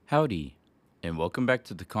Howdy, and welcome back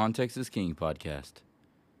to the Context is King podcast.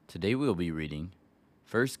 Today we'll be reading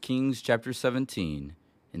 1 Kings chapter 17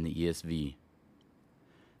 in the ESV.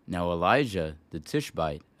 Now Elijah the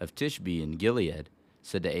Tishbite of Tishbe in Gilead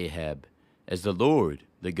said to Ahab, "As the Lord,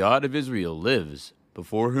 the God of Israel, lives,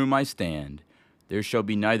 before whom I stand, there shall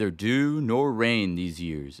be neither dew nor rain these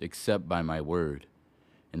years, except by my word."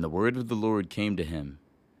 And the word of the Lord came to him,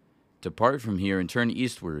 "Depart from here and turn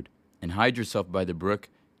eastward, and hide yourself by the brook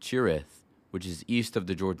Cherith, which is east of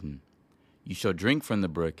the Jordan. You shall drink from the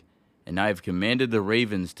brook, and I have commanded the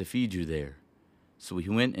ravens to feed you there." So he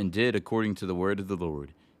went and did according to the word of the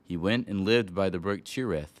Lord. He went and lived by the brook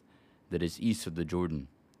Cherith, that is east of the Jordan.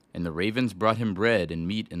 And the ravens brought him bread and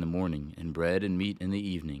meat in the morning, and bread and meat in the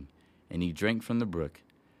evening. And he drank from the brook.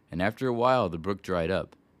 And after a while the brook dried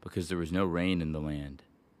up, because there was no rain in the land.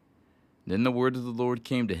 Then the word of the Lord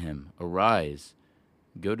came to him, "Arise,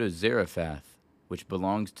 go to Zarephath, which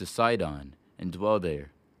belongs to Sidon, and dwell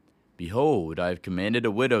there. Behold, I have commanded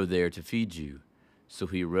a widow there to feed you." So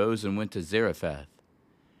he arose and went to Zarephath.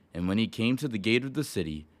 And when he came to the gate of the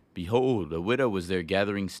city, behold, a widow was there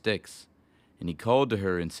gathering sticks. And he called to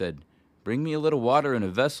her and said, "Bring me a little water in a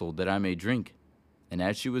vessel, that I may drink." And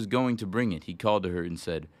as she was going to bring it, he called to her and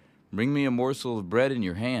said, "Bring me a morsel of bread in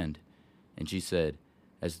your hand." And she said,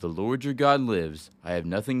 "As the Lord your God lives, I have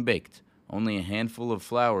nothing baked, only a handful of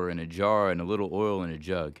flour in a jar and a little oil in a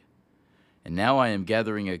jug. And now I am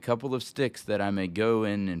gathering a couple of sticks, that I may go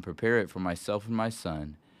in and prepare it for myself and my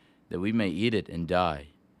son, that we may eat it and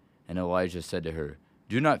die." And Elijah said to her,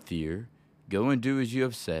 "Do not fear. Go and do as you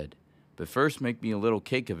have said. But first make me a little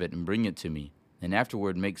cake of it and bring it to me, and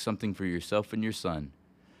afterward make something for yourself and your son.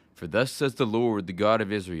 For thus says the Lord, the God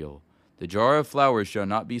of Israel, the jar of flour shall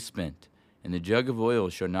not be spent, and the jug of oil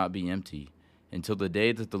shall not be empty, until the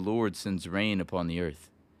day that the Lord sends rain upon the earth."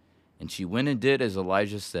 And she went and did as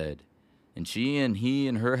Elijah said. And she and he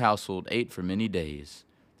and her household ate for many days.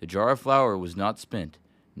 The jar of flour was not spent,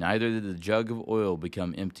 neither did the jug of oil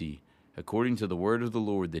become empty, according to the word of the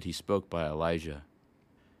Lord that he spoke by Elijah.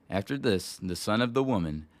 After this, the son of the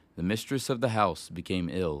woman, the mistress of the house, became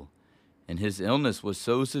ill, and his illness was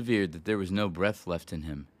so severe that there was no breath left in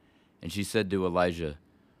him. And she said to Elijah,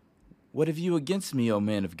 "What have you against me, O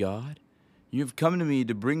man of God? You have come to me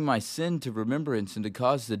to bring my sin to remembrance and to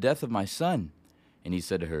cause the death of my son." And he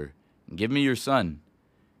said to her, "Give me your son."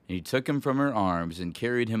 And he took him from her arms and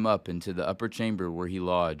carried him up into the upper chamber where he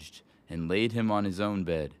lodged, and laid him on his own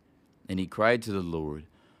bed. And he cried to the Lord,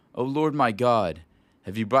 "O Lord my God,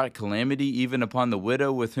 have you brought calamity even upon the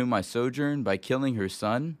widow with whom I sojourn, by killing her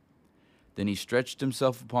son?" Then he stretched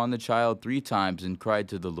himself upon the child 3 times and cried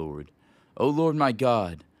to the Lord, "O Lord my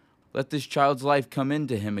God, let this child's life come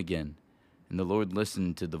into him again." And the Lord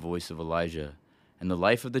listened to the voice of Elijah, and the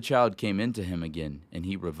life of the child came into him again, and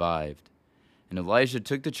he revived. And Elijah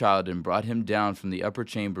took the child and brought him down from the upper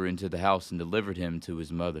chamber into the house and delivered him to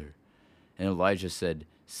his mother. And Elijah said,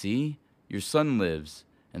 "See, your son lives."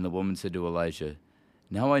 And the woman said to Elijah,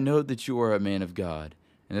 "Now I know that you are a man of God,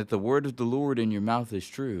 and that the word of the Lord in your mouth is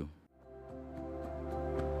true."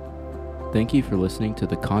 Thank you for listening to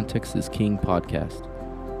the Context is King podcast.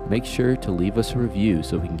 Make sure to leave us a review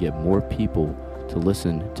so we can get more people to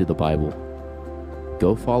listen to the Bible.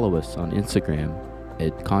 Go follow us on Instagram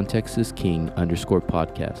at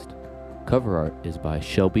contextisking_podcast. Cover art is by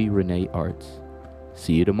Shelby Renee Arts.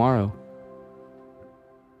 See you tomorrow.